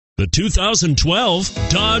The 2012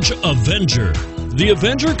 Dodge Avenger. The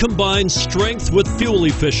Avenger combines strength with fuel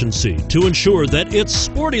efficiency to ensure that its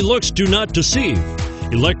sporty looks do not deceive.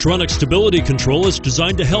 Electronic stability control is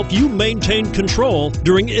designed to help you maintain control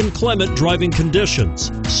during inclement driving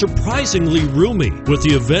conditions. Surprisingly roomy, with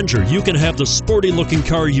the Avenger you can have the sporty-looking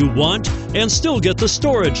car you want and still get the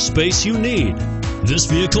storage space you need. This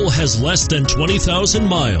vehicle has less than 20,000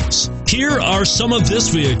 miles. Here are some of this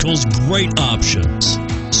vehicle's great options: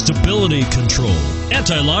 stability control,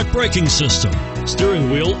 anti-lock braking system,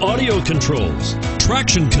 steering wheel audio controls,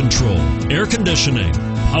 traction control, air conditioning,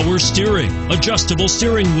 power steering, adjustable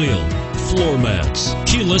steering wheel, floor mats,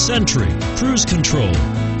 keyless entry, cruise control.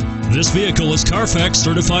 This vehicle is Carfax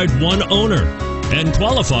certified one owner and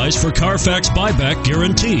qualifies for Carfax buyback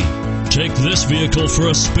guarantee. Take this vehicle for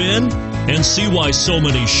a spin and see why so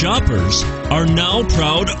many shoppers are now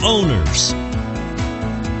proud owners.